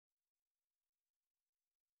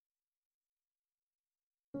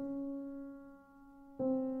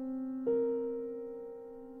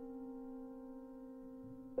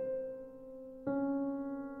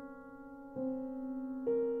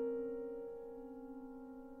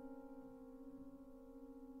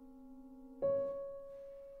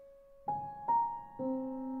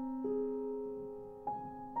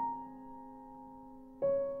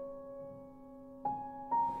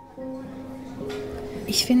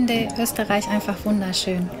Ich finde Österreich einfach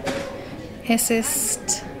wunderschön. Es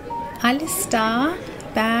ist alles da,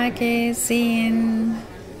 Berge, Seen,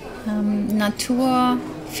 Natur,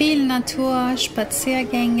 viel Natur,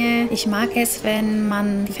 Spaziergänge. Ich mag es, wenn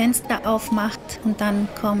man die Fenster aufmacht und dann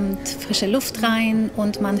kommt frische Luft rein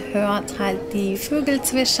und man hört halt die Vögel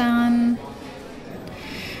zwitschern.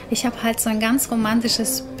 Ich habe halt so ein ganz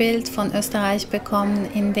romantisches Bild von Österreich bekommen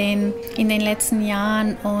in den letzten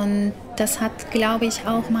Jahren und das hat, glaube ich,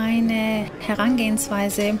 auch meine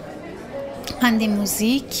Herangehensweise an die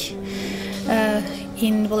Musik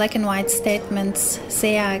in Black-and-White Statements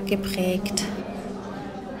sehr geprägt.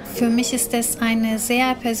 Für mich ist es eine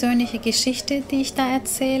sehr persönliche Geschichte, die ich da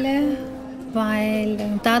erzähle,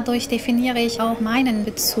 weil dadurch definiere ich auch meinen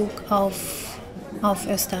Bezug auf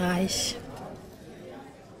Österreich.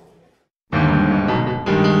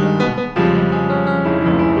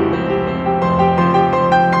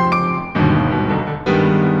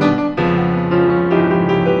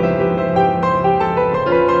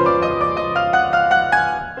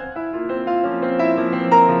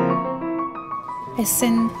 Es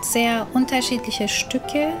sind sehr unterschiedliche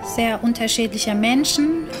Stücke, sehr unterschiedliche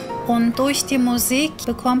Menschen und durch die Musik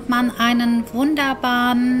bekommt man einen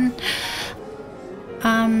wunderbaren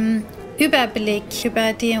Überblick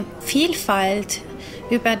über die Vielfalt,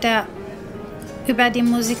 über die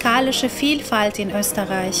musikalische Vielfalt in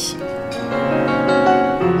Österreich.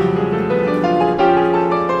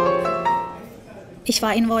 Ich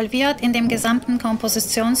war involviert in dem gesamten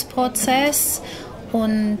Kompositionsprozess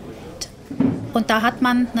und da hat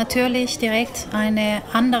man natürlich direkt eine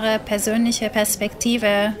andere persönliche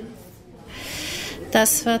Perspektive.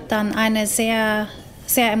 Das wird dann eine sehr,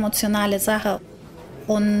 sehr emotionale Sache.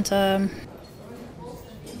 Und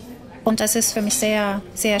das ist für mich sehr,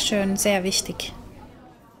 sehr schön, sehr wichtig.